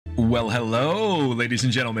Well, hello, ladies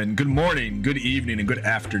and gentlemen. Good morning, good evening, and good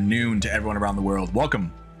afternoon to everyone around the world.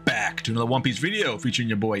 Welcome back to another One Piece video featuring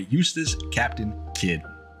your boy, Eustass, Captain Kidd.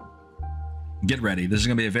 Get ready. This is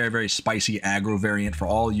going to be a very, very spicy aggro variant for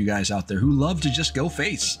all you guys out there who love to just go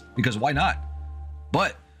face, because why not?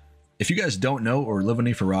 But if you guys don't know or live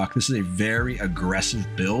underneath a rock, this is a very aggressive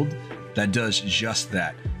build that does just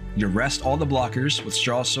that. You rest all the blockers with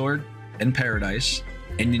Straw Sword and Paradise,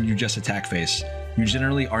 and then you just attack face. You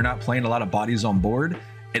generally are not playing a lot of bodies on board.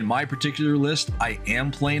 In my particular list, I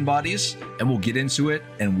am playing bodies, and we'll get into it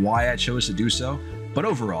and why I chose to do so. But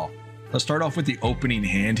overall, let's start off with the opening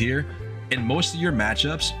hand here. In most of your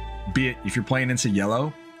matchups, be it if you're playing into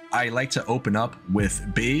yellow, I like to open up with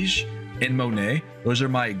beige and Monet. Those are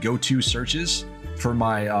my go-to searches for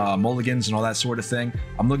my mulligans and all that sort of thing.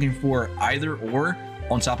 I'm looking for either or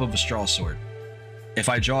on top of a Straw Sword. If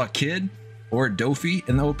I draw a Kidd or a Dofi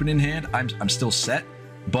in the opening hand, I'm still set,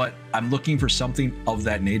 but I'm looking for something of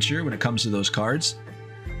that nature when it comes to those cards.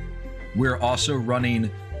 We're also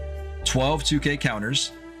running 12 2K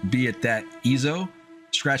counters, be it that Izo,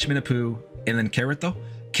 Scratch Minapu, and then Carrot though.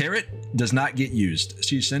 Carrot does not get used.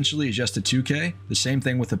 She essentially is just a 2K. The same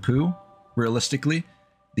thing with the Poo. Realistically,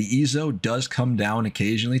 the Izo does come down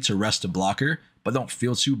occasionally to rest a blocker, but don't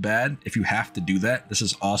feel too bad if you have to do that. This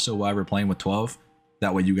is also why we're playing with 12.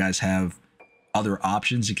 That way you guys have other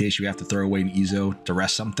options in case you have to throw away an Izo to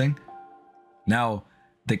rest something. Now,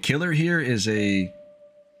 the killer here is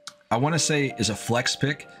I want to say is a flex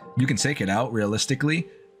pick. You can take it out realistically.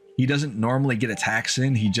 He doesn't normally get attacks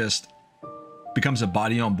in. He just becomes a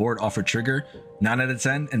body on board off a trigger 9 out of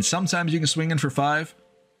 10. And sometimes you can swing in for 5.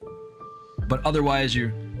 But otherwise,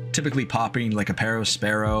 you're typically popping like a Paro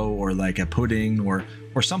Sparrow or like a Pudding or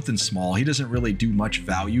something small. He doesn't really do much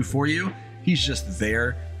value for you. He's just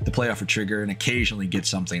there to play off a trigger and occasionally get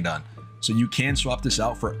something done. So you can swap this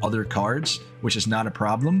out for other cards, which is not a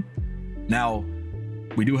problem. Now,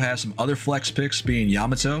 we do have some other flex picks being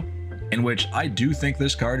Yamato, in which I do think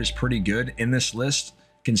this card is pretty good in this list,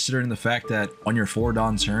 considering the fact that on your 4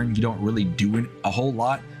 Dawn turn, you don't really do a whole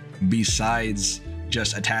lot besides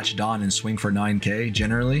just attach Dawn and swing for 9k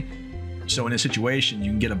generally. So in a situation, you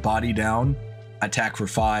can get a body down, attack for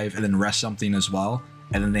 5, and then rest something as well.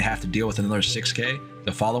 And then they have to deal with another 6k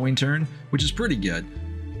the following turn, which is pretty good.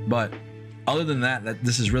 But other than that,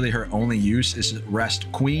 this is really her only use, is to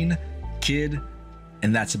rest Queen, Kidd,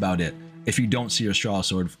 and that's about it, if you don't see your Straw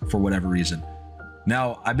Sword for whatever reason.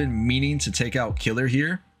 Now, I've been meaning to take out Killer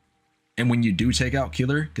here, and when you do take out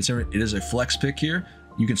Killer, considering it is a flex pick here,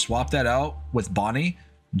 you can swap that out with Bonnie,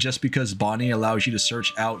 just because Bonnie allows you to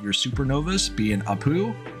search out your Supernovas, being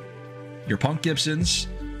Apu, your Punk Gibsons,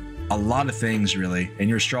 a lot of things really, and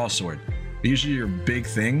your Straw Sword. These are your big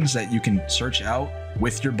things that you can search out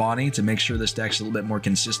with your Bonnie to make sure this deck's a little bit more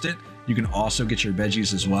consistent. You can also get your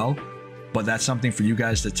veggies as well, but that's something for you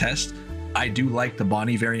guys to test. I do like the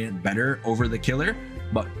Bonnie variant better over the Killer,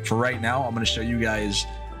 but for right now, I'm going to show you guys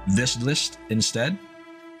this list instead.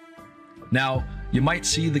 Now, you might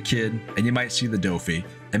see the Kidd and you might see the Dofi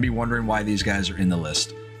and be wondering why these guys are in the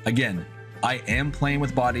list. Again, I am playing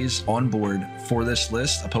with bodies on board for this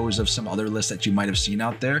list, opposed to some other lists that you might have seen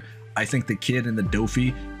out there. I think the Kidd and the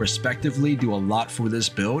Dofi, respectively, do a lot for this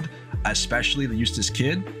build, especially the Eustass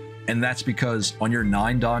Kidd, and that's because on your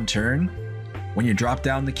 9 Dawn turn, when you drop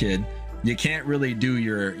down the Kidd, you can't really do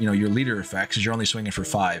your leader effects because you're only swinging for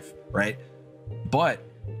 5, right? But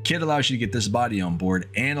Kidd allows you to get this body on board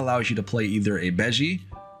and allows you to play either a Beji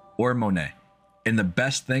or Monet. And the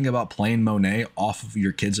best thing about playing Monet off of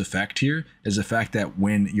your Kidd's effect here is the fact that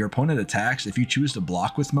when your opponent attacks, if you choose to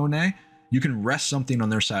block with Monet, you can rest something on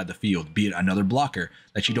their side of the field, be it another blocker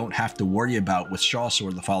that you don't have to worry about with Straw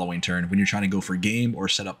Sword the following turn when you're trying to go for game or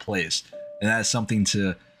set up plays. And that is something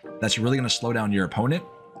that's really going to slow down your opponent.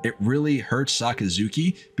 It really hurts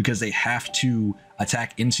Sakazuki because they have to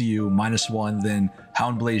attack into you -1, then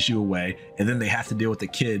Hound Blaze you away, and then they have to deal with the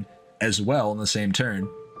Kidd as well in the same turn.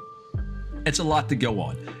 It's a lot to go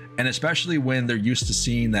on, and especially when they're used to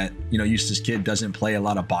seeing that, Eustass Kidd doesn't play a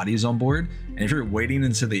lot of bodies on board, and if you're waiting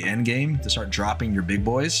into the end game to start dropping your big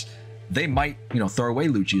boys, they might, throw away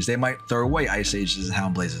Lucci's, they might throw away Ice Ages and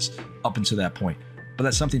Hound Blazes up until that point, but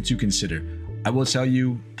that's something to consider. I will tell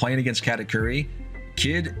you, playing against Katakuri,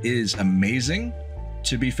 Kidd is amazing,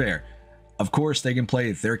 to be fair. Of course, they can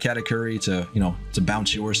play their Katakuri to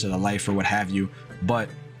bounce yours to the life or what have you, but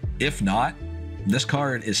if not, this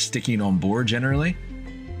card is sticking on board generally.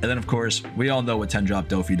 And then of course, we all know what 10-drop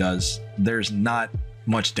Dofi does. There's not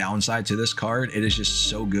much downside to this card. It is just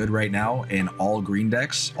so good right now in all green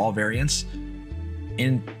decks, all variants.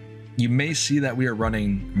 And you may see that we are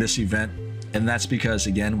running this event And that's because,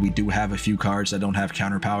 again, we do have a few cards that don't have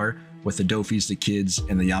counter power with the Dofis, the Kids,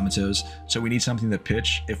 and the Yamatos. So we need something to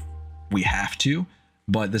pitch if we have to.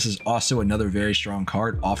 But this is also another very strong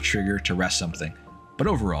card off trigger to rest something. But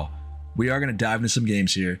overall, we are going to dive into some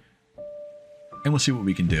games here, and we'll see what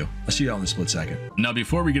we can do. I'll see you all in a split second. Now,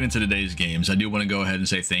 before we get into today's games, I do want to go ahead and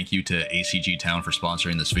say thank you to ACG Town for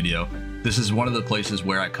sponsoring this video. This is one of the places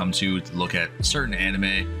where I come to look at certain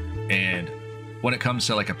anime, and when it comes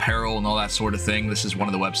to like apparel and all that sort of thing, this is one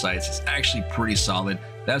of the websites. It's actually pretty solid.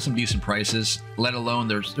 They have some decent prices, let alone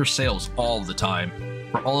there's sales all the time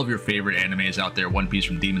for all of your favorite animes out there. One Piece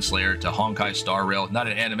from Demon Slayer to Honkai Star Rail. Not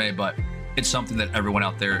an anime, but it's something that everyone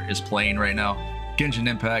out there is playing right now. Genshin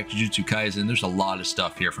Impact, Jujutsu Kaisen, there's a lot of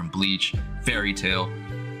stuff here from Bleach, Fairy Tail,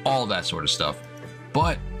 all that sort of stuff.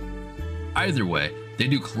 But either way, they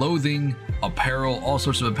do clothing, apparel, all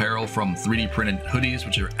sorts of apparel, from 3D printed hoodies,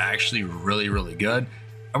 which are actually really, really good.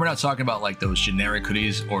 And we're not talking about like those generic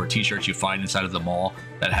hoodies or t-shirts you find inside of the mall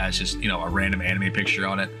that has just, you know, a random anime picture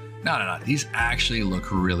on it. No. These actually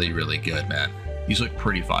look really, really good, man. These look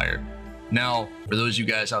pretty fire. Now, for those of you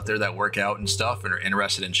guys out there that work out and stuff and are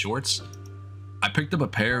interested in shorts, I picked up a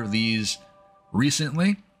pair of these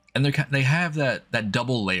recently, and they have that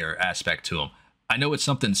double layer aspect to them. I know it's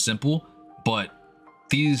something simple, but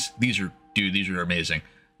these are amazing.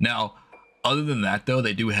 Now, other than that though,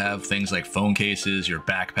 they do have things like phone cases, your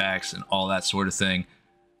backpacks, and all that sort of thing.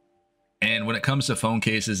 And when it comes to phone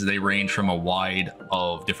cases, they range from a wide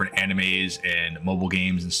of different animes and mobile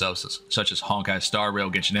games and stuff, such as Honkai Star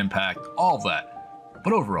Rail, Genshin Impact, all of that.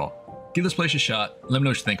 But overall, give this place a shot. Let me know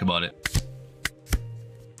what you think about it.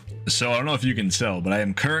 So I don't know if you can tell, but I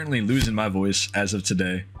am currently losing my voice as of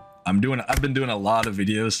today. I've been doing a lot of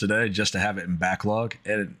videos today just to have it in backlog,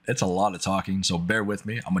 and it's a lot of talking, so bear with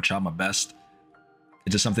me. I'm gonna try my best.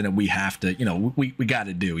 It's just something that we have to, you know, we got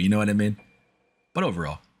to do, you know what I mean? But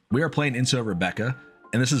overall, we are playing into Rebecca,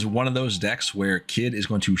 and this is one of those decks where Kid is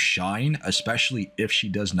going to shine, especially if she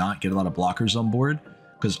does not get a lot of blockers on board,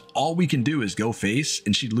 because all we can do is go face,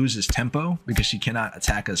 and she loses tempo because she cannot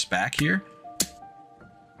attack us back here.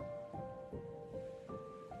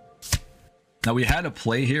 Now, we had a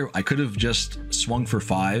play here. I could have just swung for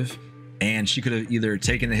 5, and she could have either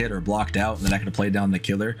taken the hit or blocked out, and then I could have played down the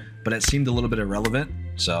killer, but it seemed a little bit irrelevant.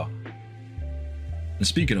 So, and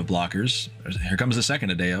speaking of blockers, here comes the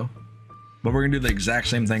second Adeo. But we're going to do the exact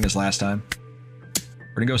same thing as last time.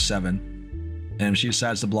 We're going to go 7, and if she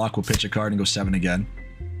decides to block, we'll pitch a card and go 7 again.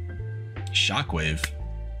 Shockwave.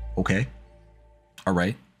 Okay. All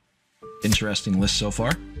right. Interesting list so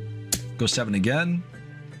far. Go 7 again.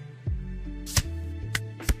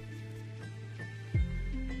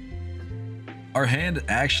 Our hand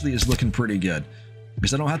actually is looking pretty good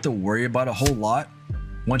because I don't have to worry about a whole lot.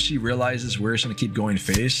 Once she realizes we're just going to keep going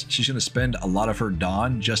face, she's going to spend a lot of her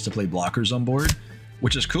Dawn just to play blockers on board,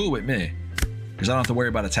 which is cool with me because I don't have to worry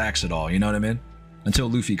about attacks at all, you know what I mean? Until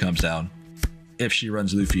Luffy comes down, if she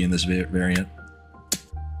runs Luffy in this variant.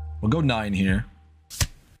 We'll go 9 here.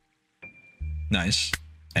 Nice.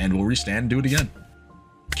 And we'll restand and do it again.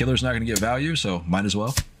 Killer's not going to get value, so might as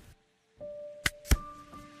well.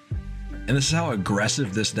 And this is how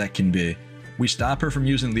aggressive this deck can be. We stop her from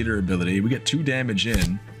using leader ability, we get 2 damage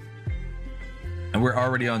in, and we're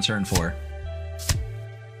already on turn 4.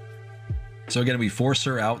 So again, we force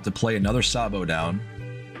her out to play another Sabo down.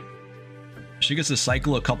 She gets to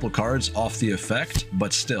cycle a couple cards off the effect,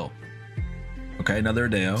 but still. Okay, another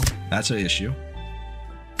Adeo. That's an issue.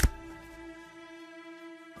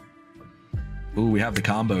 Ooh, we have the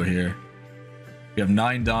combo here. We have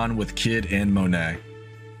 9 Dawn with Kid and Monet.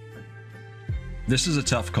 This is a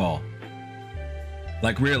tough call.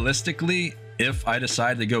 Like, realistically, if I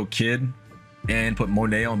decide to go Kid and put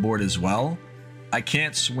Monet on board as well, I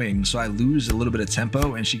can't swing, so I lose a little bit of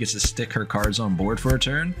tempo, and she gets to stick her cards on board for a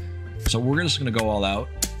turn. So we're just going to go all out.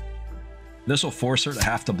 This will force her to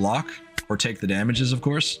have to block, or take the damages, of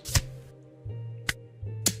course.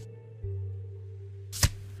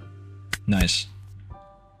 Nice.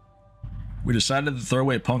 We decided to throw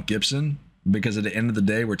away Punk Gibson, because at the end of the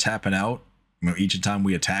day, we're tapping out, you know, each time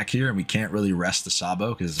we attack here, and we can't really rest the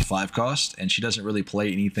Sabo because it's a 5 cost, and she doesn't really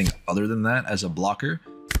play anything other than that as a blocker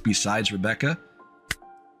besides Rebecca.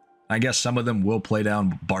 I guess some of them will play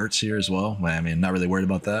down Bart's here as well. I mean, not really worried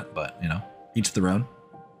about that, but you know, each their own.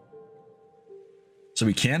 So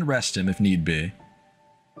we can rest him if need be.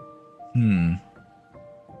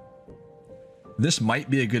 This might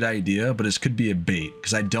be a good idea, but this could be a bait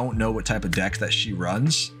because I don't know what type of deck that she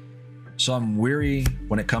runs. So I'm weary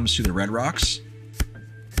when it comes to the Red Rocks.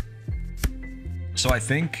 So I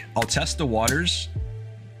think I'll test the waters,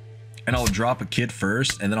 and And I'll drop a kid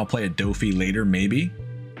first, and then I'll play a Dofi later, maybe,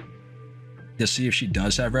 to see if she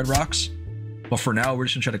does have red rocks. But for now, we're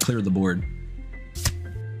just gonna try to clear the board.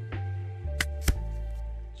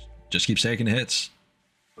 Just keep taking hits.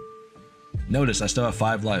 Notice I still have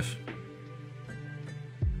 5 life.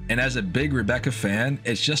 And as a big Rebecca fan,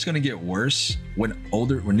 it's just gonna get worse when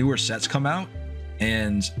newer sets come out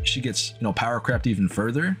and she gets, you know, power crept even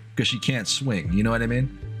further because she can't swing. You know what I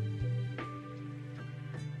mean?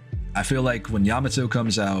 I feel like when Yamato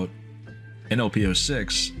comes out in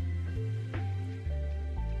OPO6,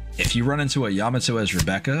 if you run into a Yamato as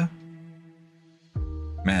Rebecca,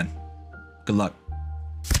 man, good luck.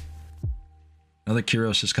 Another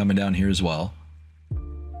Kyros is coming down here as well.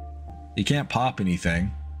 He can't pop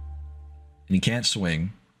anything, and he can't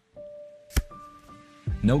swing.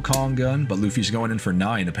 No Kong gun, but Luffy's going in for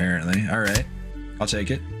 9 apparently. All right, I'll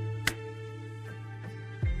take it.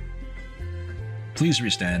 Please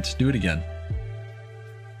restand. Do it again.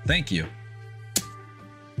 Thank you.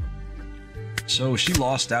 So she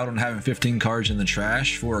lost out on having 15 cards in the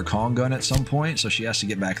trash for a Kong gun at some point, so she has to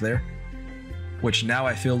get back there. Which now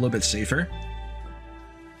I feel a little bit safer.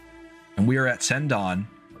 And we are at 10 Dawn.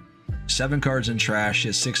 7 cards in trash, she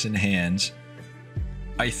has 6 in hands.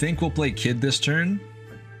 I think we'll play Kid this turn.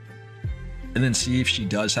 And then see if she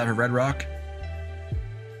does have a red rock.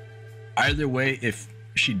 Either way, if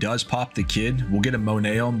she does pop the Kid, we'll get a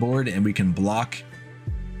Monet on board and we can block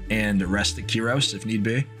and rest the Kyros if need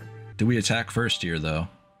be. Do we attack first here though?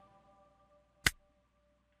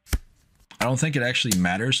 I don't think it actually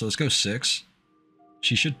matters, so let's go 6.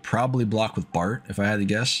 She should probably block with Bart if I had to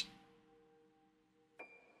guess.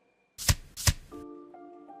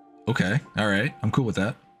 Okay, alright, I'm cool with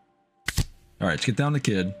that. Alright, let's get down the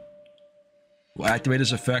Kid. We'll activate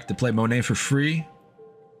his effect to play Monet for free.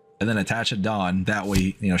 And then attach a Dawn. That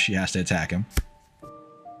way, you know, she has to attack him.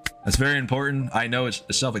 That's very important. I know it's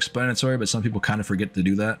self-explanatory, but some people kind of forget to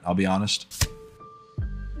do that. I'll be honest.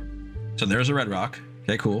 So there's a red rock.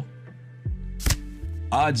 Okay, cool.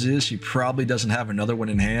 Odds is she probably doesn't have another one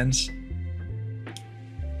in hands.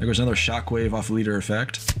 There goes another Shockwave off leader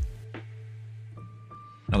effect.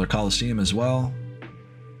 Another Coliseum as well.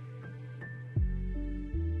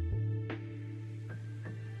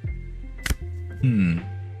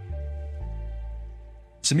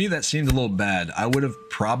 To me, that seemed a little bad. I would have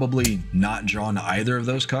probably not drawn either of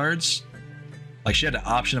those cards. Like, she had an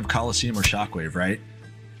option of Coliseum or Shockwave, right?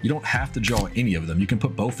 You don't have to draw any of them. You can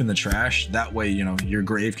put both in the trash. That way, you know, your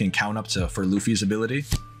grave can count up to for Luffy's ability.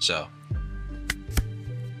 So,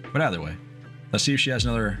 but either way, let's see if she has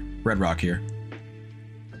another red rock here.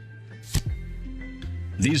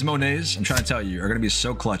 These Monets, I'm trying to tell you, are going to be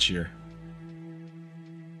so clutch here.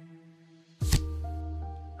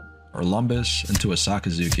 Or Lumbus into a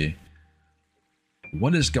Sakazuki.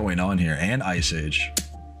 What is going on here? And Ice Age.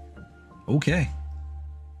 Okay.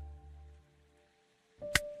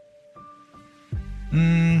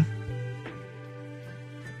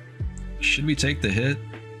 Should we take the hit?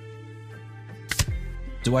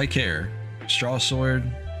 Do I care? Straw Sword.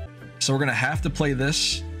 So we're gonna have to play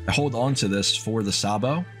this, hold on to this for the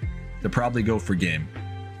Sabo to probably go for game.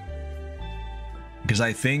 Because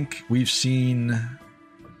I think we've seen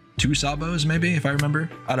 2 Sabos, maybe, if I remember.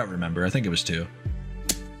 I don't remember. I think it was 2.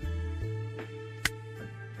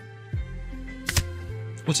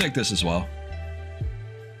 We'll take this as well.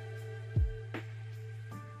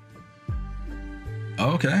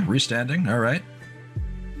 Okay, restanding. All right.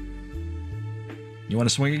 You want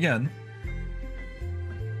to swing again?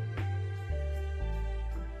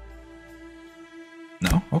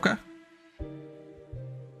 No? Okay.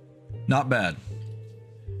 Not bad.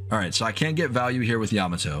 All right, so I can't get value here with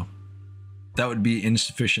Yamato. That would be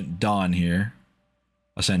insufficient Dawn here,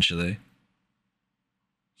 essentially.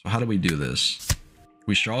 So how do we do this?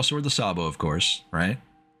 We Straw Sword the Sabo, of course, right?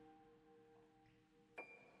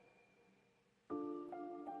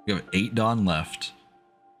 We have 8 Dawn left.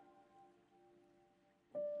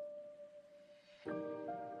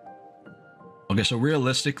 Okay, so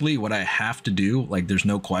realistically, what I have to do, like, there's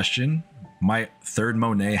no question, my 3rd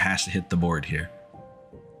Monet has to hit the board here.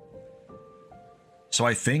 So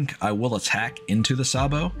I think I will attack into the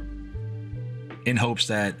Sabo in hopes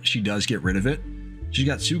that she does get rid of it. She's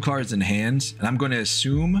got 2 cards in hands, and I'm going to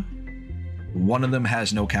assume one of them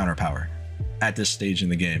has no counter power at this stage in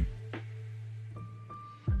the game.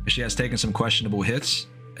 She has taken some questionable hits,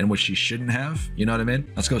 and which she shouldn't have, you know what I mean?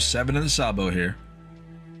 Let's go 7 in the Sabo here.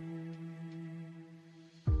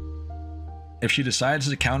 If she decides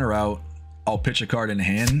to counter out, I'll pitch a card in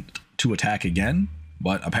hand to attack again,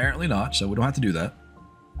 but apparently not, so we don't have to do that.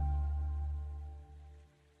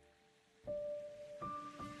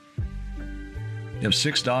 You have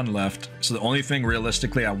 6 Dawn left, so the only thing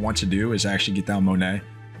realistically I want to do is actually get down Monet.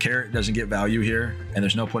 Carrot doesn't get value here, and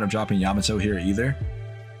there's no point of dropping Yamato here either.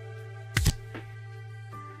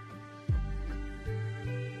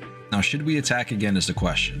 Now, should we attack again is the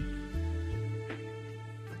question.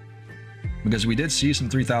 Because we did see some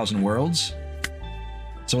 3,000 worlds,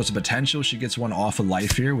 so it's a potential she gets one off of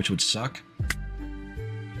life here, which would suck.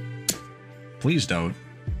 Please don't.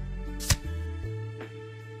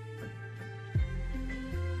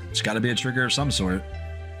 It's got to be a trigger of some sort.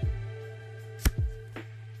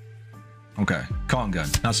 Okay, Kong Gun,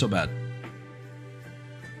 not so bad.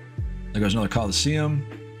 There goes another Coliseum.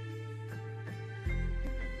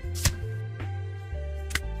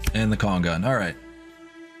 And the Kong Gun, all right.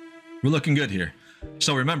 We're looking good here.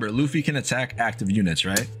 So remember, Luffy can attack active units,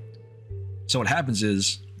 right? So what happens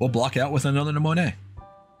is, we'll block out with another Monet.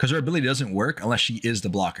 Because her ability doesn't work unless she is the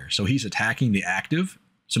blocker. So he's attacking the active.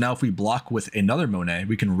 So now if we block with another Monet,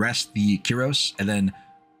 we can rest the Kyros and then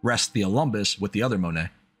rest the Olympus with the other Monet.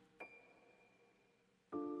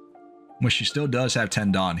 Which she still does have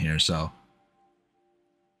 10 Dawn here, so a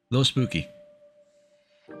little spooky.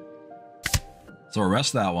 So we'll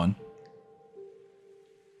rest that one.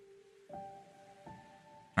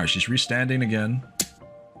 Alright, she's restanding again.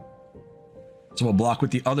 So we'll block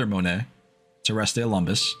with the other Monet to rest the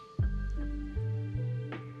Olympus.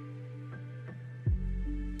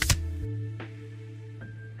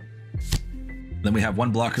 Then we have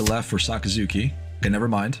one blocker left for Sakazuki. Okay, never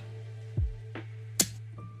mind.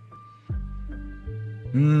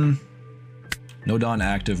 No Dawn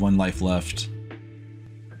active, 1 life left.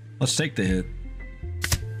 Let's take the hit.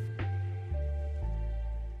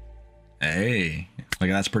 Hey, like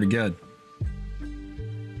that's pretty good.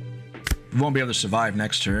 We won't be able to survive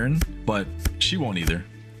next turn, but she won't either.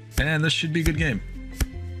 And this should be a good game.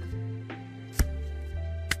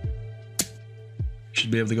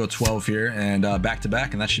 Should be able to go 12 here and back to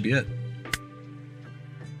back, and that should be it.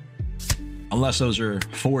 Unless those are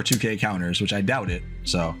 4 2K counters, which I doubt it.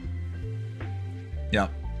 So, yeah,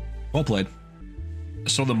 well played.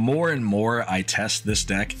 So the more and more I test this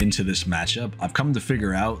deck into this matchup, I've come to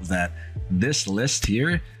figure out that this list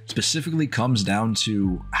here specifically comes down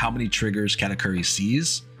to how many triggers Katakuri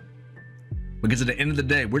sees. Because at the end of the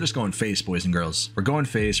day, we're just going face, boys and girls. We're going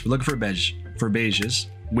face. We're looking for beiges,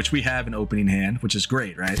 which we have in opening hand, which is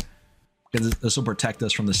great, right? Because this will protect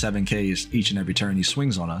us from the 7Ks each and every turn he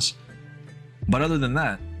swings on us. But other than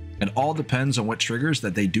that, it all depends on what triggers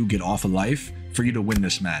that they do get off of life for you to win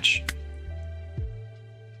this match.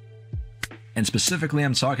 And specifically,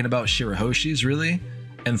 I'm talking about Shirahoshis, really,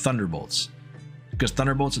 and Thunderbolts. Because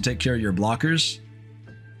Thunderbolts will take care of your blockers.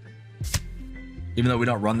 Even though we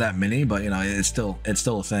don't run that many, but you know, it's still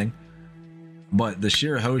a thing. But the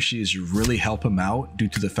Shirahoshis really help him out due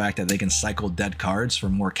to the fact that they can cycle dead cards for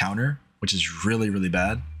more counter, which is really, really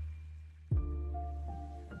bad.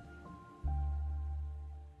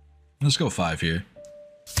 Let's go 5 here.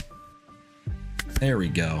 There we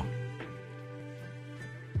go.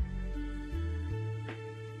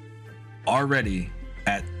 Already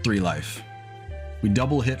at 3 life. We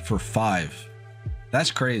double hit for 5. That's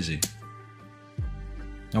crazy.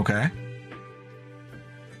 Okay.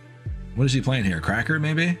 What is he playing here? Cracker,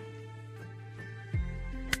 maybe?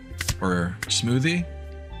 Or Smoothie?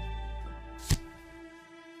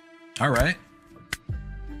 Alright.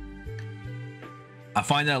 I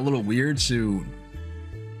find that a little weird to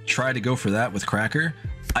try to go for that with Cracker.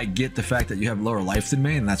 I get the fact that you have lower life than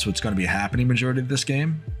me, and that's what's going to be happening majority of this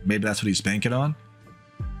game. Maybe that's what he's banking on.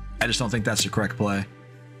 I just don't think that's the correct play.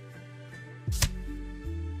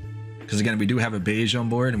 Because again, we do have a beige on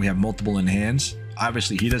board, and we have multiple in hands.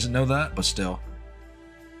 Obviously, he doesn't know that, but still.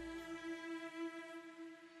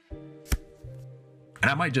 And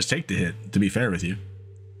I might just take the hit, to be fair with you.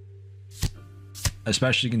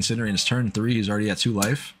 Especially considering it's turn 3, he's already at 2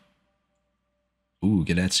 life. Ooh,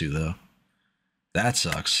 Genetsu, though. That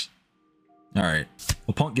sucks. Alright.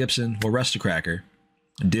 We'll punk Gibson, we'll rest a Cracker,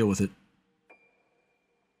 and deal with it.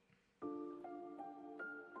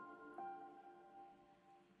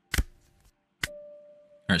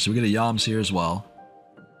 Alright, so we get a Yams here as well.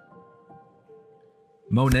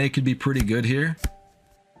 Monet could be pretty good here.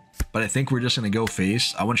 But I think we're just going to go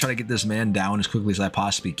face. I want to try to get this man down as quickly as I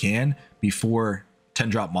possibly can before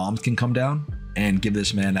 10-drop moms can come down and give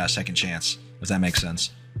this man a second chance, if that makes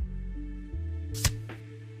sense.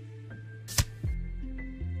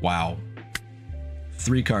 Wow.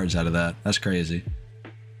 3 cards out of that. That's crazy.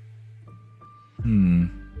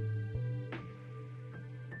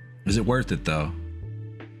 Is it worth it, though?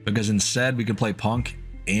 Because instead, we can play Punk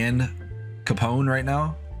and Capone right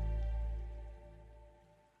now.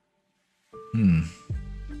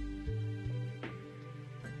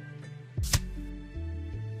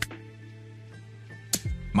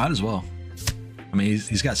 Might as well. I mean,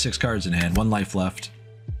 he's got 6 cards in hand, 1 life left.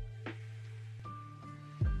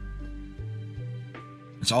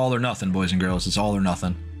 It's all or nothing, boys and girls. It's all or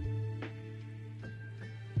nothing.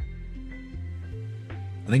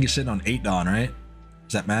 I think he's sitting on 8 Dawn, right?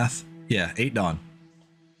 Is that math? Yeah, 8 Dawn.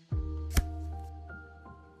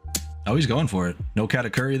 Oh, he's going for it. No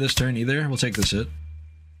Katakuri this turn either. We'll take this hit.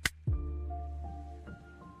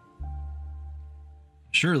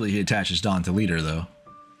 Surely he attaches Dawn to leader, though.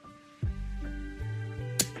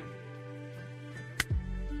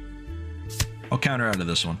 I'll counter out of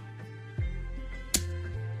this one.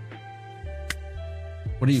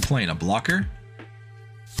 What are you playing? A blocker?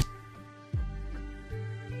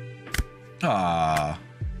 Ah.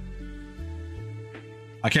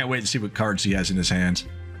 I can't wait to see what cards he has in his hand.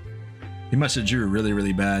 He must have drew really,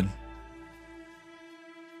 really bad.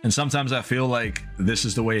 And sometimes I feel like this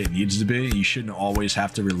is the way it needs to be. You shouldn't always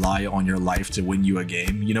have to rely on your life to win you a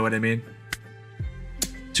game. You know what I mean?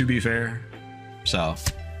 To be fair. So,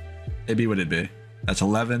 it'd be what it'd be. That's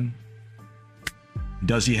 11.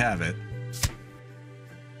 Does he have it?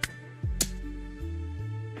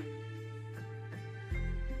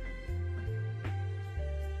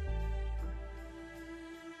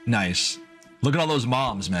 Nice. Look at all those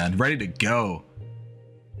moms, man. Ready to go.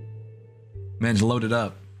 Man's loaded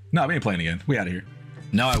up. No, we ain't playing again. We out of here.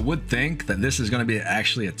 Now, I would think that this is going to be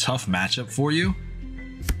actually a tough matchup for you.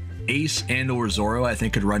 Ace and or Zoro, I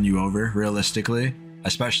think, could run you over, realistically.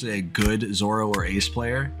 Especially a good Zoro or Ace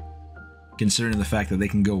player. Considering the fact that they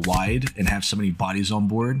can go wide and have so many bodies on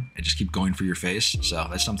board and just keep going for your face. So,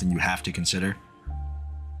 that's something you have to consider.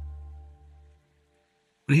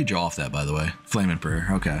 What did he draw off that, by the way? Flame Emperor.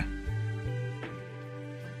 Okay.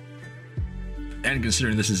 And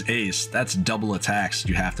considering this is Ace, that's double attacks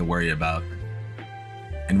you have to worry about.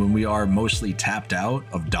 And when we are mostly tapped out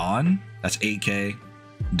of Dawn, that's 8k,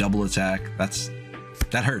 double attack,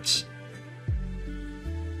 that hurts.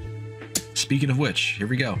 Speaking of which, here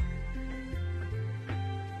we go.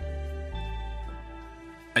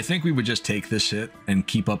 I think we would just take this hit and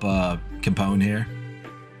keep up Capone here.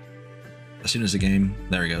 As soon as the game,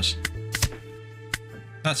 there he goes.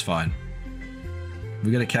 That's fine.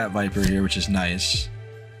 We got a Cat Viper here, which is nice.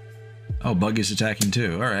 Oh, Buggy's attacking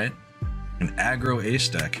too. All right. An aggro Ace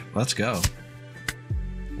deck. Let's go.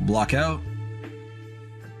 Block out.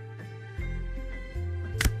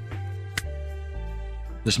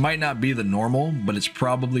 This might not be the normal, but it's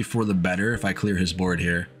probably for the better if I clear his board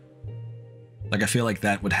here. Like, I feel like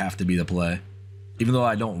that would have to be the play. Even though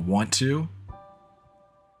I don't want to.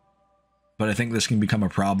 But I think this can become a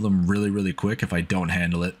problem really, really quick if I don't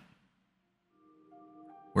handle it.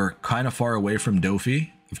 We're kind of far away from Dofi,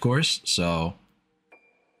 of course, so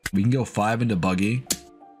we can go 5 into Buggy,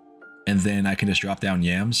 and then I can just drop down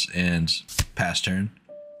Yams and pass turn.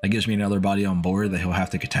 That gives me another body on board that he'll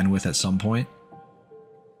have to contend with at some point.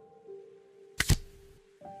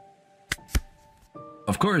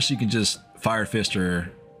 Of course, you can just Fire Fist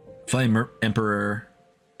or Flame Emperor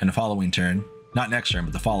in the following turn. Not next turn,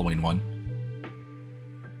 but the following one.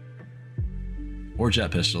 Or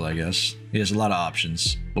Jet Pistol, I guess. He has a lot of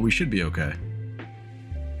options, but we should be okay.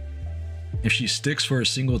 If she sticks for a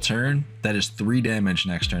single turn, that is 3 damage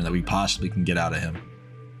next turn that we possibly can get out of him.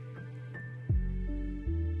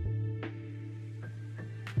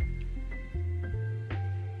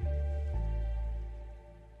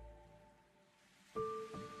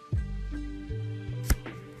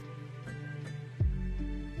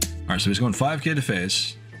 Alright, so he's going 5k to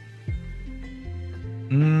face.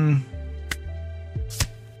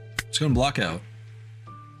 It's going to block out.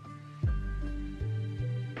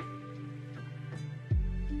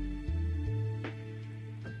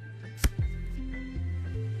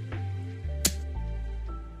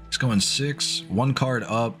 It's going 6, 1 card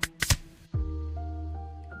up.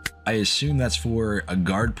 I assume that's for a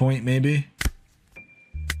guard point, maybe.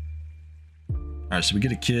 Alright, so we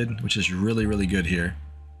get a kid, which is really, really good here.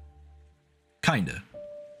 Kinda.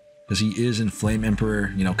 Because he is in Flame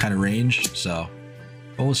Emperor, you know, kind of range, so...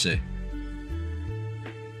 But we'll see.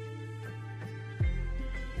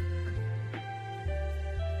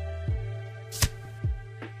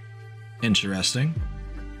 Interesting.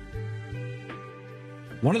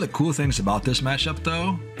 One of the cool things about this matchup,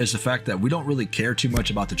 though, is the fact that we don't really care too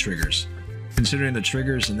much about the triggers. Considering the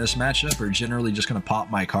triggers in this matchup are generally just going to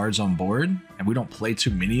pop my cards on board, and we don't play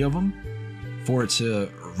too many of them for it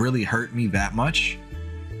to really hurt me that much.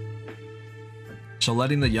 So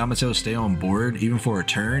letting the Yamato stay on board, even for a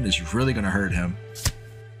turn, is really going to hurt him.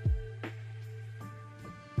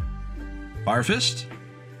 Fire Fist?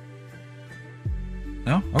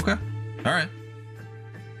 No? Okay. Alright.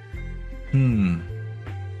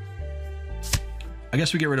 I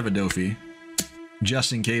guess we get rid of a Dofi.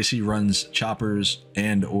 Just in case he runs choppers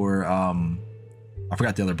and or I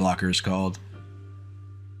forgot the other blocker is called.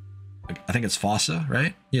 I think it's Fossa,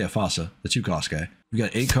 right? Yeah, Fossa, the 2-cost guy. We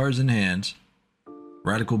got 8 cards in hand.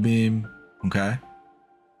 Radical Beam, okay.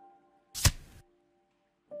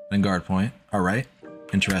 And Guard Point. Alright.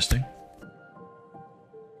 Interesting.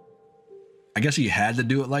 I guess he had to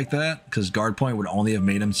do it like that because Guard Point would only have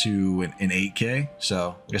made him to an 8k,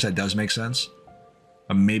 so I guess that does make sense.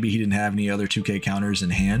 But maybe he didn't have any other 2k counters in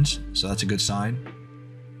hand, so that's a good sign.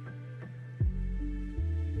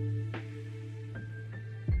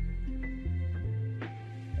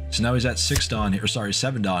 So now he's at 6 Dawn here, or sorry,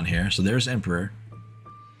 7 Dawn here. So there's Emperor.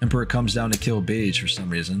 Emperor comes down to kill Beige for some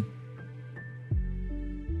reason.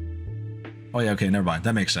 Oh yeah, okay, never mind.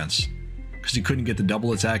 That makes sense. Because he couldn't get the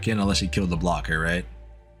double attack in unless he killed the blocker, right?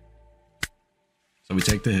 So we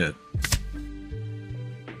take the hit.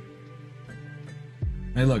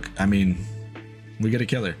 Hey look, I mean, we get a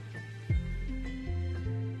killer.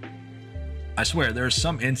 I swear, there are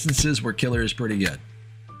some instances where killer is pretty good.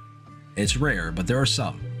 It's rare, but there are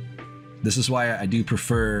some. This is why I do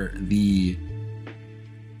prefer the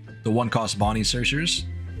 1-cost Bonnie Searchers.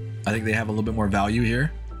 I think they have a little bit more value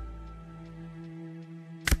here.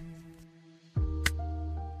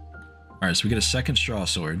 Alright, so we get a second Straw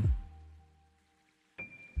Sword.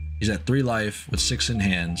 He's at 3 life with 6 in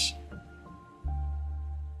hands.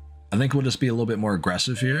 I think we'll just be a little bit more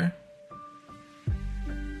aggressive here.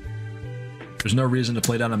 There's no reason to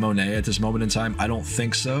play down a Monet at this moment in time. I don't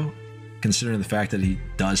think so, considering the fact that he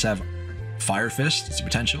does have Fire Fist. It's a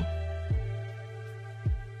potential.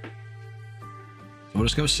 So we'll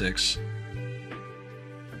just go 6.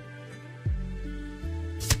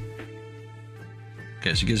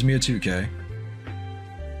 Okay, so it gives me a 2k.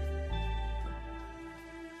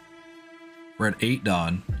 We're at 8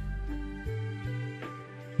 Dawn.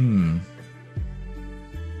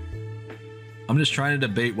 I'm just trying to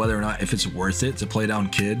debate whether or not if it's worth it to play down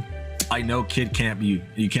Kid. I know Kid can't be,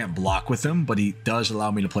 you can't block with him, but he does allow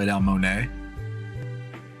me to play down Monet.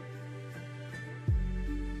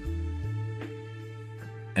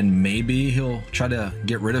 And maybe he'll try to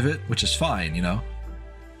get rid of it, which is fine, you know?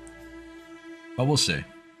 But we'll see.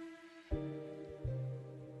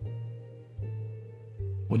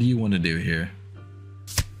 What do you want to do here?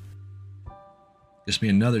 Gives me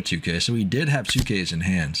another 2k. So he did have 2ks in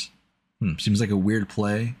hands. Seems like a weird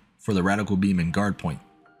play for the Radical Beam and Guard Point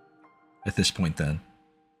at this point then.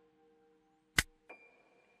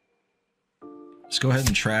 Let's go ahead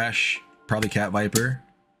and trash probably Cat Viper.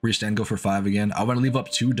 Restand, go for 5 again. I want to leave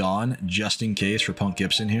up 2 Dawn just in case for Punk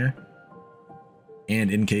Gibson here.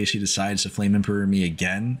 And in case he decides to Flame Emperor me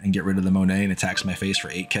again and get rid of the Monet and attacks my face for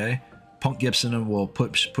 8k. Punk Gibson will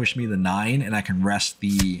push me the 9 and I can rest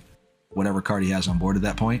the whatever card he has on board at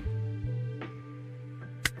that point.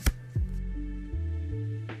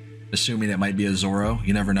 Assuming it might be a Zoro,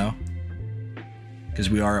 you never know. Because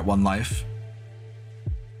we are at 1 life.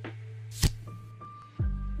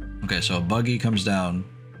 Okay, so a Buggy comes down.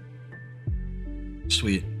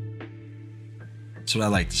 Sweet. That's what I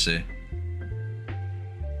like to see.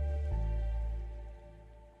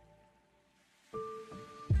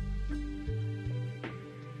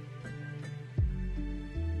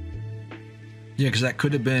 Yeah, because that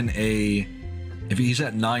could have been a... If he's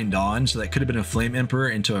at 9 Dawn, so that could have been a Flame Emperor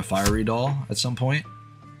into a Fiery Doll at some point.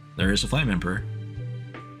 There is a Flame Emperor.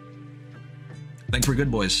 I think we're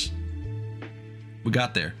good, boys. We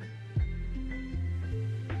got there.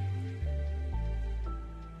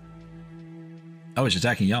 Oh, he's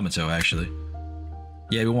attacking Yamato, actually.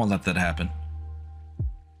 Yeah, we won't let that happen.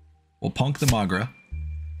 We'll Punk the Magra.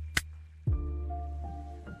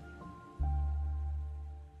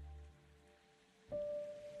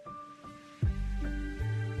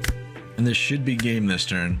 And this should be game this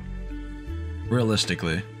turn.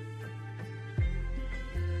 Realistically.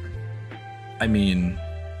 I mean,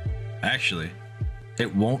 actually,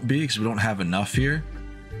 it won't be because we don't have enough here.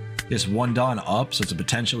 It's 1 Dawn up, so it's a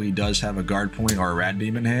potential he does have a Guard Point or a Rad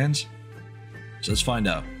Beam in hands. So let's find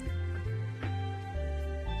out.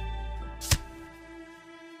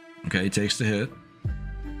 Okay, he takes the hit.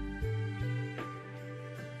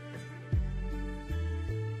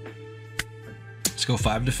 Let's go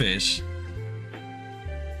 5 to face.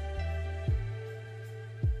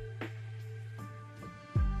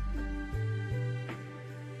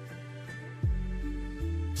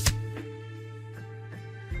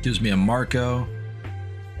 Gives me a Marco.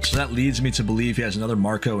 So that leads me to believe he has another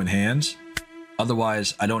Marco in hands.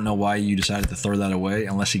 Otherwise, I don't know why you decided to throw that away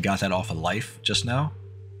unless he got that off of life just now.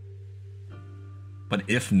 But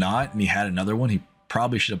if not, and he had another one, he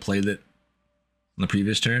probably should have played it on the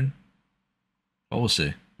previous turn. But we'll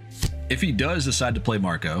see. If he does decide to play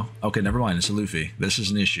Marco, okay, never mind, it's a Luffy. This is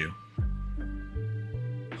an issue.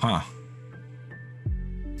 Huh.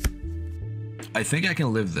 I think I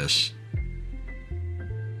can live this.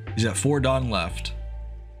 He's at 4 Dawn left.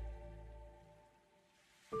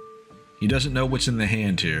 He doesn't know what's in the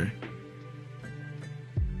hand here.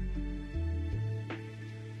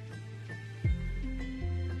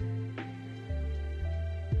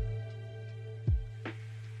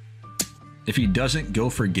 If he doesn't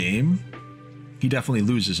go for game, he definitely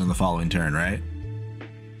loses on the following turn, right?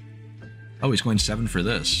 Oh, he's going 7 for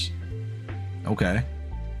this. Okay.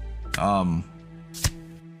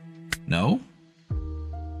 No?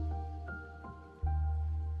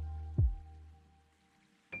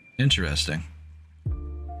 Interesting.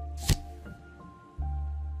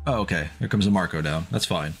 Oh, okay. Here comes a Marco down. That's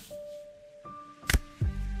fine.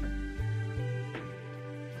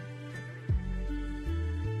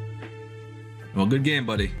 Well, good game,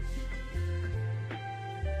 buddy.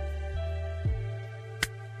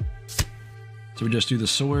 So we just do the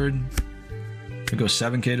sword. We go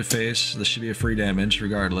 7k to face. This should be a free damage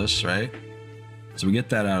regardless, right? So we get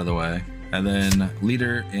that out of the way. And then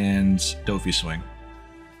leader and Dofi swing.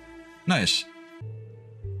 Nice.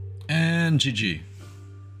 And GG.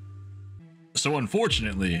 So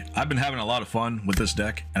unfortunately, I've been having a lot of fun with this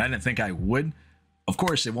deck, and I didn't think I would. Of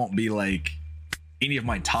course, it won't be like any of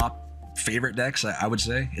my top favorite decks, I would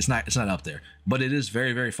say. It's not up there, but it is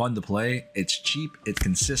very, very fun to play. It's cheap, it's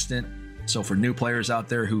consistent. So for new players out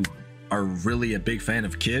there who are really a big fan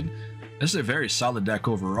of Kid, this is a very solid deck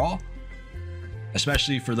overall,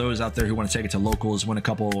 especially for those out there who want to take it to locals, win a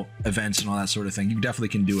couple events and all that sort of thing. You definitely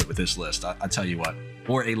can do it with this list, I'll tell you what,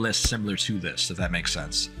 or a list similar to this, if that makes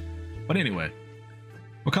sense. But anyway,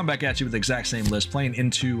 we'll come back at you with the exact same list, playing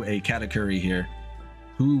into a Katakuri here,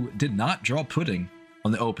 who did not draw Pudding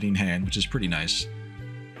on the opening hand, which is pretty nice.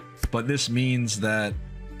 But this means that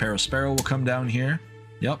Pawseplays will come down here.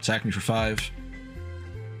 Yep, attack me for 5.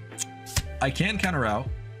 I can counter out.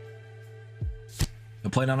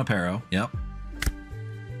 He'll play down a Paro. Yep.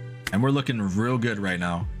 And we're looking real good right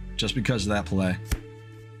now, just because of that play.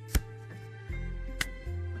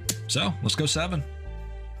 So, let's go 7.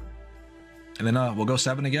 And then we'll go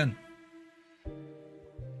 7 again.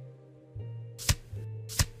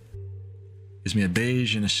 Gives me a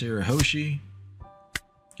beige and a Shirahoshi.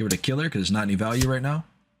 Give it a killer because it's not any value right now.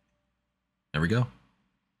 There we go.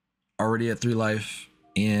 Already at 3 life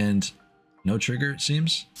and no trigger, it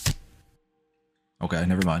seems. Okay,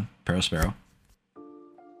 never mind. Pawseplays.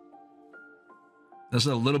 There's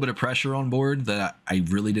a little bit of pressure on board that I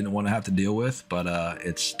really didn't want to have to deal with, but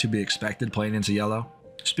it's to be expected playing into yellow.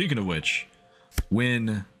 Speaking of which,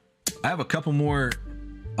 when I have a couple more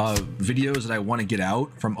videos that I want to get out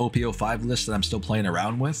from OPO5 lists that I'm still playing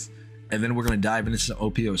around with, and then we're going to dive into some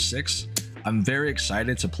OPO6. I'm very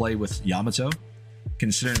excited to play with Yamato,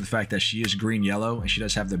 considering the fact that she is green-yellow and she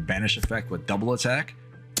does have the banish effect with double attack.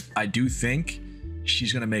 I do think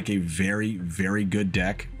she's going to make a very, very good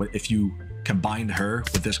deck if you combine her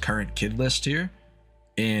with this current Kid list here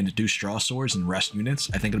and do straw swords and rest units.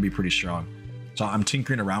 I think it'll be pretty strong. So I'm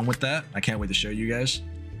tinkering around with that. I can't wait to show you guys.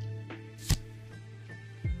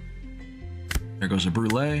 There goes a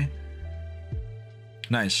Brulee.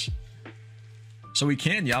 Nice. So we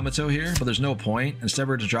can Yamato here, but there's no point. Instead,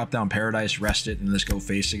 we're to drop down Paradise, rest it, and just go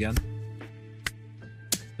face again.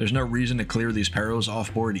 There's no reason to clear these Paros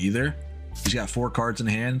off board either. He's got 4 cards in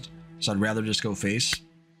hand, so I'd rather just go face.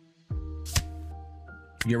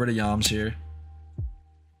 Get rid of Yams here.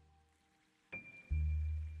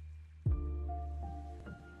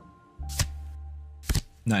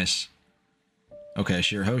 Nice. Okay,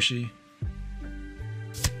 Shirahoshi.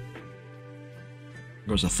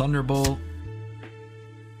 Goes a Thunderbolt.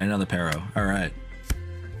 And another Paro. Alright.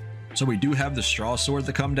 So we do have the Straw Sword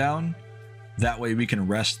to come down. That way we can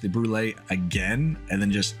rest the Brulee again and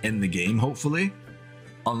then just end the game, hopefully.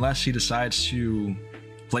 Unless he decides to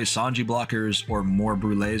play Sanji blockers or more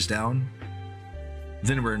Brulees down.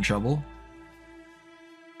 Then we're in trouble.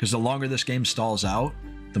 Because the longer this game stalls out,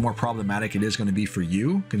 the more problematic it is going to be for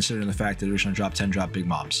you, considering the fact that they're just going to drop 10 drop big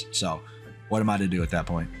mobs. So, what am I to do at that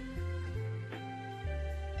point?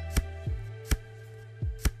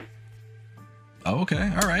 Oh,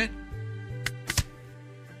 okay. All right.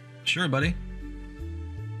 Sure, buddy.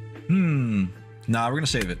 Nah, we're going to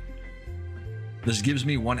save it. This gives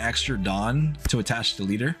me 1 extra Dawn to attach to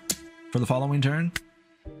leader for the following turn.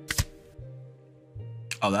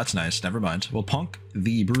 Oh, that's nice. Never mind. We'll punk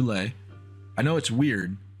the Brulee. I know it's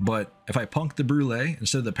weird, but if I punk the Brulee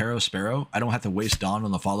instead of the Pawsparrow, I don't have to waste Dawn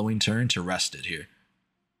on the following turn to rest it here.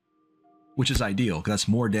 Which is ideal, because that's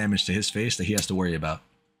more damage to his face that he has to worry about.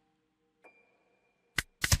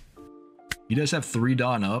 He does have 3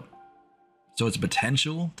 Dawn up, so it's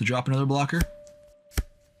potential to drop another blocker.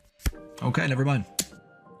 Okay, never mind.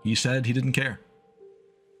 He said he didn't care.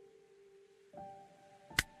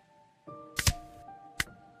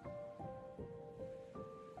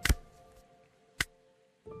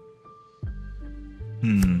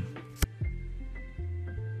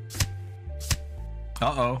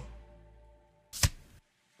 Uh-oh.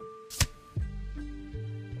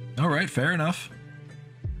 All right, fair enough.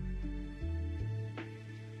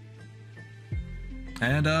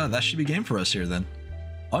 And that should be game for us here then.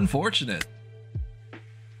 Unfortunate.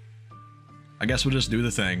 I guess we'll just do the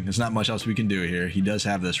thing. There's not much else we can do here. He does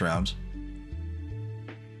have this round.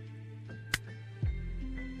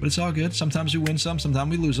 But it's all good. Sometimes we win some, sometimes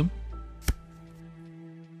we lose them.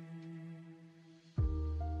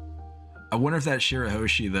 I wonder if that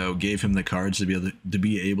Shirahoshi, though, gave him the cards to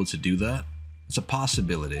be able to do that. It's a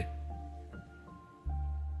possibility.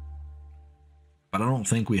 But I don't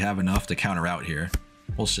think we have enough to counter out here.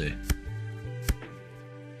 We'll see.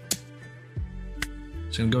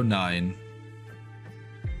 It's gonna go 9.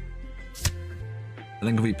 I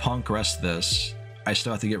think if we punk rest this, I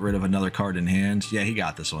still have to get rid of another card in hand. Yeah, he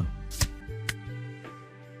got this one.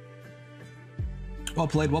 Well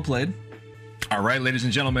played, well played. All right, ladies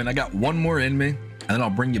and gentlemen, I got one more in me, and then I'll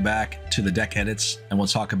bring you back to the deck edits, and we'll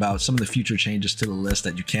talk about some of the future changes to the list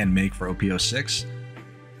that you can make for OPO6.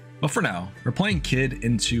 But for now, we're playing Kid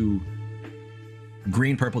into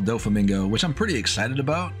green-purple Doflamingo, which I'm pretty excited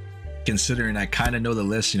about, considering I kind of know the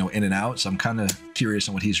list, you know, in and out, so I'm kind of curious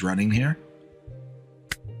on what he's running here.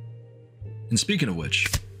 And speaking of which,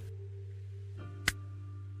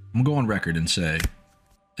 I'm going to go on record and say,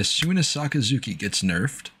 as soon as Sakazuki gets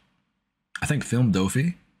nerfed, I think Film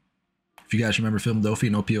Dofi, if you guys remember Film Dofi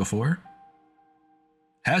in OPO4,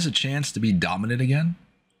 has a chance to be dominant again.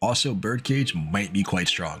 Also, Birdcage might be quite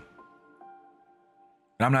strong.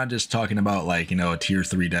 And I'm not just talking about, like, you know, a tier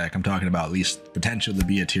 3 deck. I'm talking about at least potential to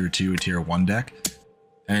be a tier 2, a tier 1 deck.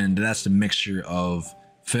 And that's the mixture of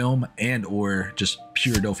Film and or just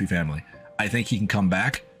pure Dofi family. I think he can come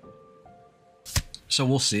back. So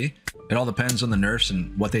we'll see. It all depends on the nerfs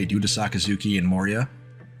and what they do to Sakazuki and Moria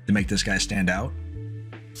to make this guy stand out.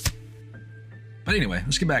 But anyway,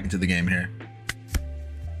 let's get back into the game here.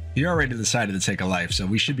 He already decided to take a life, so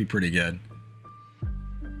we should be pretty good.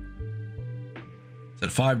 It's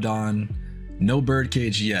at 5 Dawn. No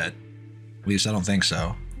Birdcage yet. At least I don't think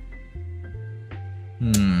so.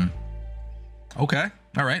 Okay.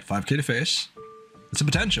 Alright, 5k to face. It's a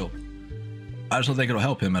potential. I just don't think it'll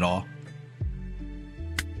help him at all.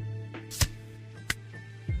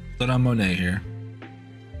 Put on Monet here.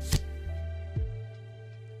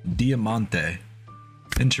 Diamante.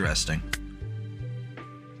 Interesting.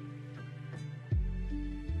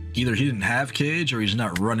 Either he didn't have Cage or he's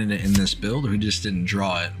not running it in this build, or he just didn't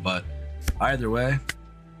draw it. But either way,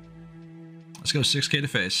 let's go 6k to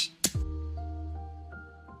face.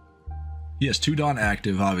 He has 2 Dawn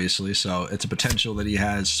active, obviously, so it's a potential that he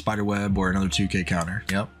has Spiderweb or another 2k counter.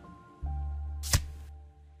 Yep.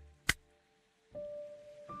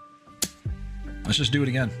 Let's just do it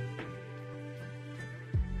again.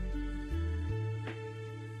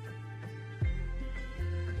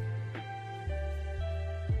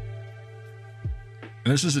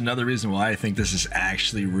 And this is another reason why I think this is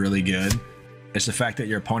actually really good. It's the fact that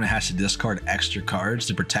your opponent has to discard extra cards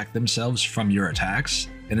to protect themselves from your attacks.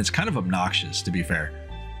 And it's kind of obnoxious, to be fair.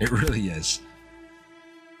 It really is.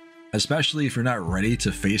 Especially if you're not ready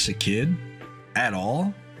to face a Kid at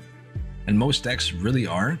all. And most decks really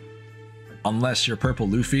aren't. Unless you're Purple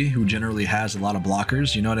Luffy, who generally has a lot of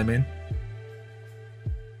blockers, you know what I mean?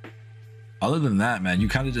 Other than that, man, you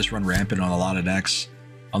kind of just run rampant on a lot of decks.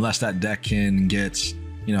 Unless that deck can get,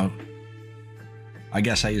 you know, I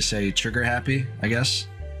guess how you say trigger happy, I guess.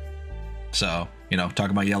 So, you know,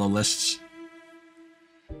 talking about yellow lists.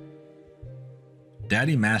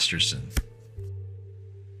 Daddy Masterson.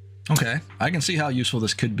 Okay, I can see how useful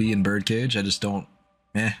this could be in Birdcage. I just don't,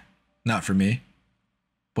 not for me.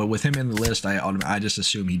 But with him in the list, I just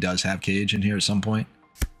assume he does have Cage in here at some point.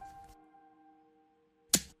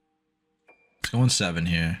 Let's go on 7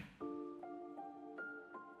 here.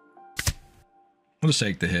 We'll just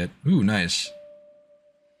take the hit. Ooh, nice.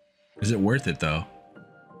 Is it worth it, though?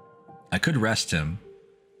 I could rest him.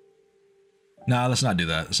 Nah, let's not do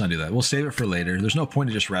that. Let's not do that. We'll save it for later. There's no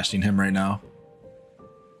point in just resting him right now.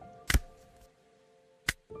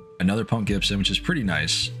 Another Punk Gibson, which is pretty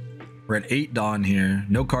nice. We're at 8 Dawn here.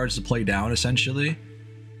 No cards to play down, essentially,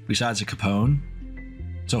 besides a Capone.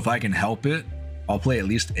 So if I can help it, I'll play at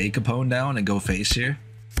least a Capone down and go face here.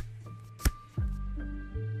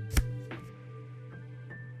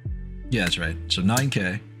 Yeah, that's right. So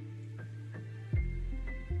 9K.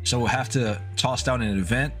 So we'll have to toss down an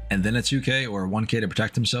event and then a 2K or a 1K to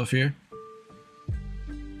protect himself here.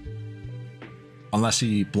 Unless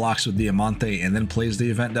he blocks with Diamante and then plays the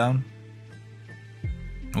event down.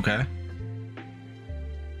 Okay.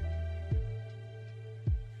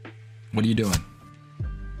 What are you doing?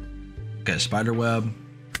 Okay, Spiderweb.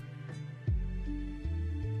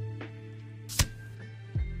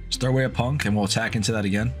 Let's throw away a Punk and we'll attack into that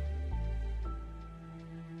again.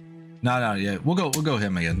 No, yeah, we'll go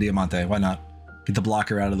him again, Diamante. Why not? Get the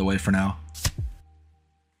blocker out of the way for now.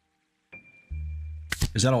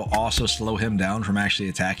 Because that'll also slow him down from actually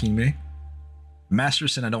attacking me.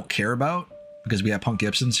 Masterson I don't care about because we have Punk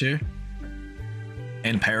Gibsons here.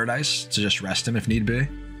 And Paradise to just rest him if need be.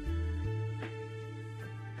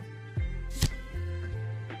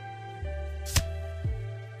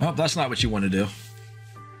 Oh, that's not what you want to do.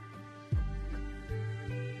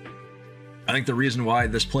 I think the reason why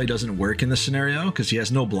this play doesn't work in this scenario because he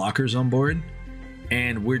has no blockers on board.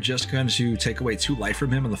 And we're just going to take away 2 life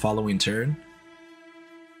from him on the following turn.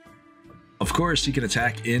 Of course, he can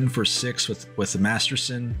attack in for 6 with the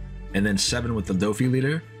Masterson and then 7 with the Dofi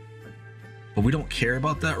leader. But we don't care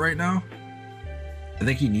about that right now. I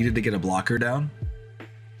think he needed to get a blocker down.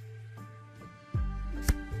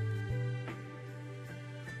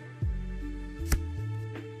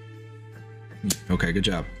 Okay, good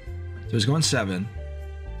job. So he's going 7.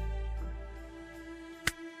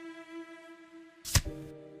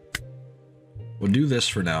 We'll do this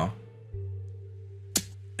for now.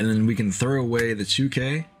 And then we can throw away the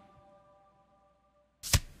 2K.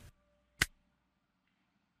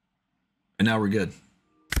 And now we're good.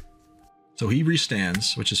 So he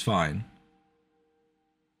restands, which is fine.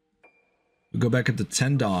 We go back up to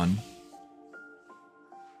 10 Dawn.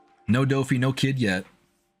 No Dofi, no Kid yet.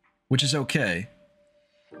 Which is okay.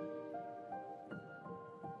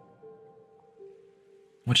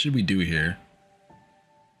 What should we do here?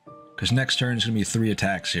 Because next turn is going to be 3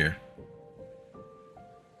 attacks here.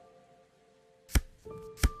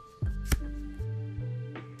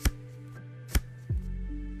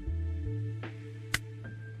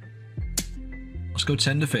 Let's go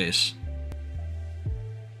 10 to face.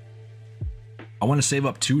 I want to save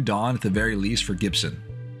up 2 Dawn at the very least for Gibson.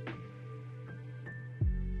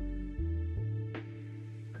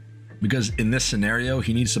 Because in this scenario,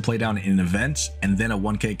 he needs to play down an event and then a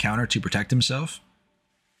 1K counter to protect himself.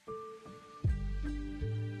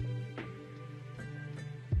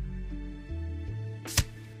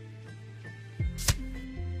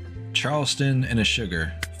 Charleston and a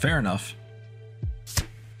Sugar. Fair enough.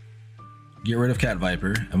 Get rid of Cat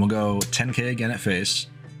Viper, and we'll go 10K again at face.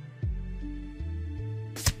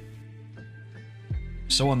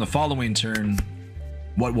 So on the following turn,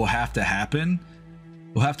 what will have to happen,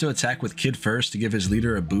 we'll have to attack with Kid first to give his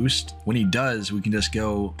leader a boost. When he does, we can just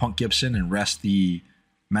go Punk Gibson and rest the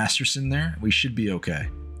Masterson there. We should be okay.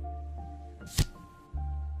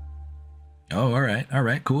 Oh, all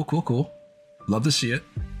right, cool. Love to see it.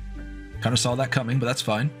 Kind of saw that coming, but that's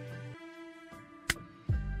fine.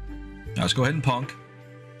 Now let's go ahead and Punk.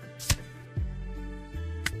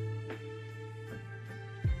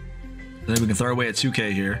 Then we can throw away a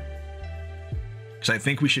 2K here. Because I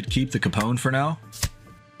think we should keep the Capone for now.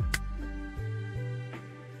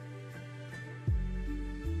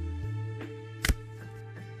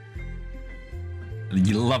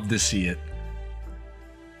 You love to see it.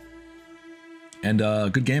 And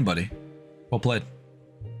good game, buddy. Well played.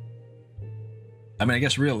 I mean, I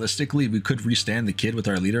guess realistically, we could restand the Kid with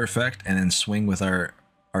our leader effect and then swing with our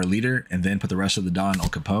leader and then put the rest of the Dawn on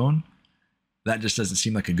Capone. That just doesn't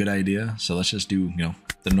seem like a good idea. So let's just do, you know,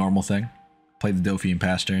 the normal thing. Play the Dofi and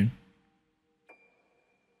pass turn.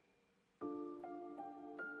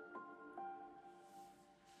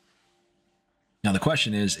 Now the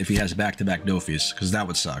question is if he has back-to-back Dofis, because that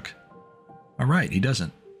would suck. All right, he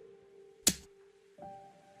doesn't.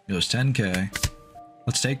 Goes 10K.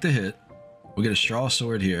 Let's take the hit. We'll get a Straw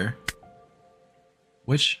Sword here,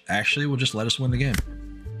 which actually will just let us win the game.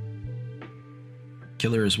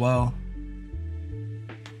 Killer as well.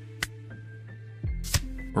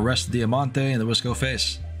 We'll rest the Diamante and then we'll just go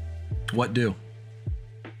face. What do?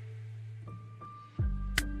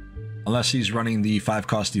 Unless he's running the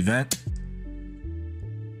 5-cost event,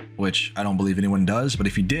 which I don't believe anyone does, but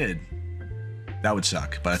if he did, that would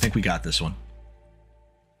suck. But I think we got this one.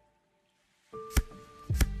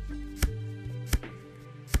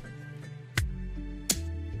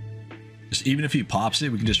 just even if he pops it,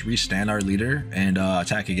 we can just restand our leader and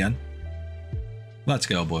attack again. Let's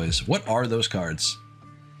go, boys. What are those cards?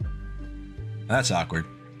 That's awkward.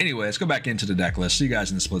 Anyway, let's go back into the deck list. See you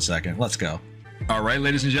guys in a split second. Let's go. All right,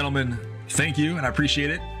 ladies and gentlemen, thank you, and I appreciate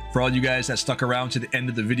it for all you guys that stuck around to the end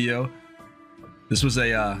of the video. This was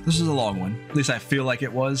a long one. At least I feel like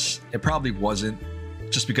it was. It probably wasn't,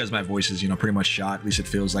 just because my voice is, you know, pretty much shot. At least it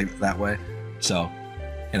feels like that way. So,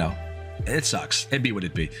 you know, it sucks. It be what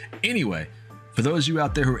it be. Anyway, for those of you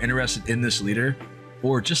out there who are interested in this leader,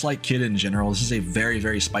 or just like Kid in general, this is a very,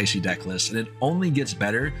 very spicy deck list, and it only gets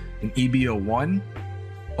better in EBO1,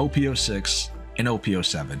 OPO6, and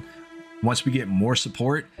OPO7. Once we get more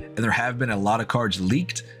support, and there have been a lot of cards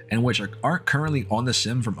leaked and which aren't currently on the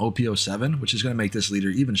sim from OPO7, which is going to make this leader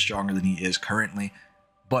even stronger than he is currently.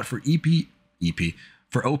 But for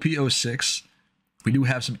for OPO6, we do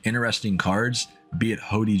have some interesting cards, be it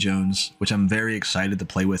Hody Jones, which I'm very excited to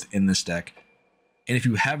play with in this deck. And if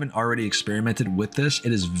you haven't already experimented with this,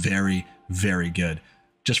 it is very, very good.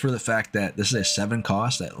 Just for the fact that this is a 7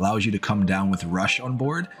 cost that allows you to come down with Rush on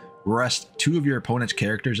board, rest 2 of your opponent's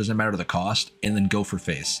characters, doesn't matter the cost, and then go for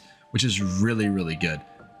face, which is really, really good.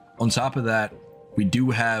 On top of that, we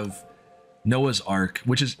do have Noah's Ark,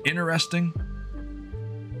 which is interesting.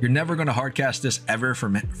 You're never going to hardcast this ever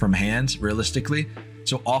from hands, realistically.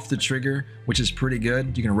 So off the trigger, which is pretty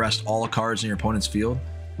good, you can rest all the cards in your opponent's field.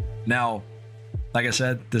 Now, like I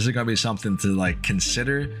said, this is going to be something to like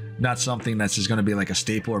consider, not something that's just going to be like a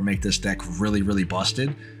staple or make this deck really, really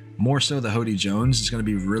busted. More so the Hody Jones is going to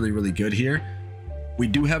be really, really good here. We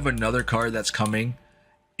do have another card that's coming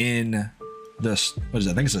in this, what is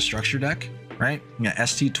it? I think it's a structure deck, right? Yeah,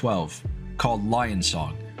 ST12, called Lion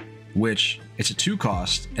Song, which it's a 2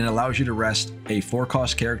 cost and allows you to rest a 4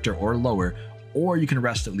 cost character or lower, or you can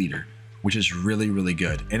rest a leader, which is really, really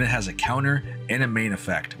good. And it has a counter and a main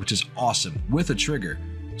effect, which is awesome, with a trigger.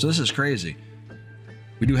 So this is crazy.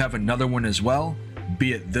 We do have another one as well,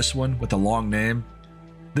 be it this one with a long name.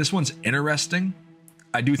 This one's interesting.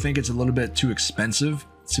 I do think it's a little bit too expensive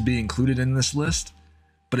to be included in this list,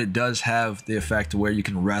 but it does have the effect where you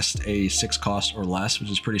can rest a 6 cost or less, which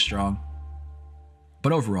is pretty strong.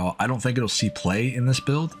 But overall, I don't think it'll see play in this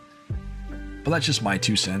build, but that's just my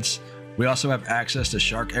 2 cents. We also have access to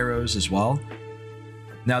Shark Arrows as well.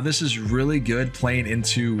 Now, this is really good playing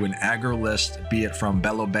into an aggro list, be it from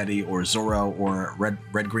Bello Betty or Zoro or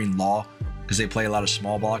Red Green Law, because they play a lot of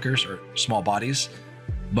small blockers or small bodies.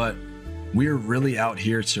 But we're really out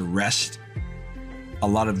here to rest a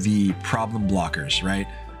lot of the problem blockers, right?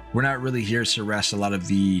 We're not really here to rest a lot of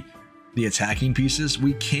the attacking pieces.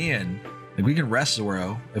 We can rest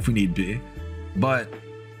Zoro if we need be, but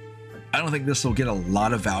I don't think this will get a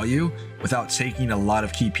lot of value without taking a lot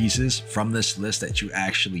of key pieces from this list that you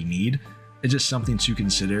actually need. It's just something to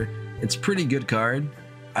consider. It's a pretty good card.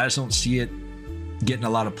 I just don't see it getting a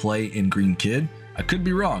lot of play in Green Kid. I could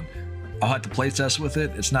be wrong. I'll have to play test with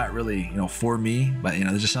it. It's not really, you know, for me, but you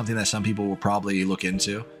know, it's just something that some people will probably look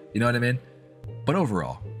into. You know what I mean? But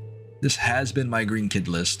overall, this has been my Green Kid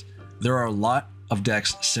list. There are a lot of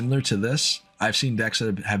decks similar to this. I've seen decks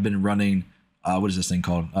that have been running, what is this thing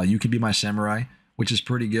called? You Can Be My Samurai, which is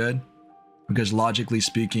pretty good because logically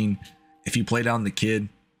speaking, if you play down the Kid,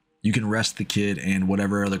 you can rest the Kid and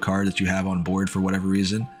whatever other card that you have on board for whatever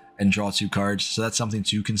reason and draw 2 cards. So that's something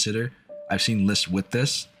to consider. I've seen lists with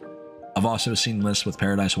this. I've also seen lists with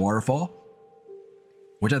Paradise Waterfall,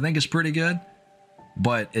 which I think is pretty good,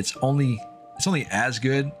 but it's only as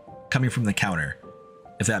good coming from the counter,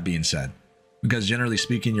 if that being said, because generally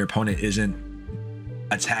speaking, your opponent isn't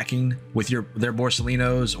attacking with their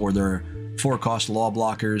Borsalinos or their 4 cost law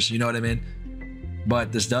blockers, you know what I mean?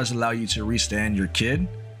 But this does allow you to restand your Kid,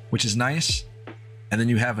 which is nice. And then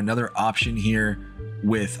you have another option here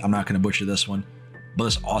with, I'm not going to butcher this one, but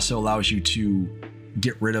this also allows you to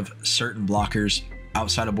get rid of certain blockers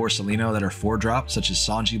outside of Borsalino that are 4-drop, such as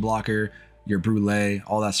Sanji blocker, your Brule,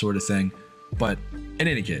 all that sort of thing. But in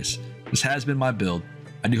any case, this has been my build.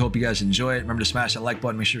 I do hope you guys enjoy it. Remember to smash that like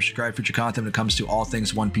button. Make sure to subscribe for future content when it comes to all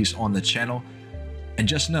things One Piece on the channel. And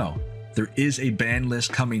just know, there is a ban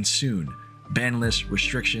list coming soon. Ban list,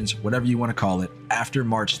 restrictions, whatever you want to call it. After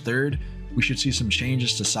March 3rd, we should see some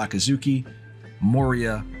changes to Sakazuki,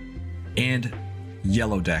 Moria, and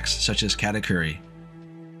yellow decks, such as Katakuri.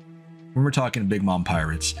 When we're talking Big Mom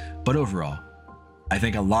Pirates. But overall, I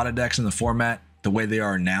think a lot of decks in the format, the way they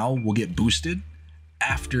are now, will get boosted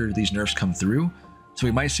after these nerfs come through. So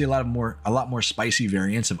we might see a lot more spicy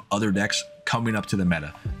variants of other decks coming up to the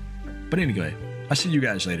meta. But anyway, I'll see you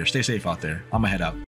guys later. Stay safe out there. I'm gonna head out.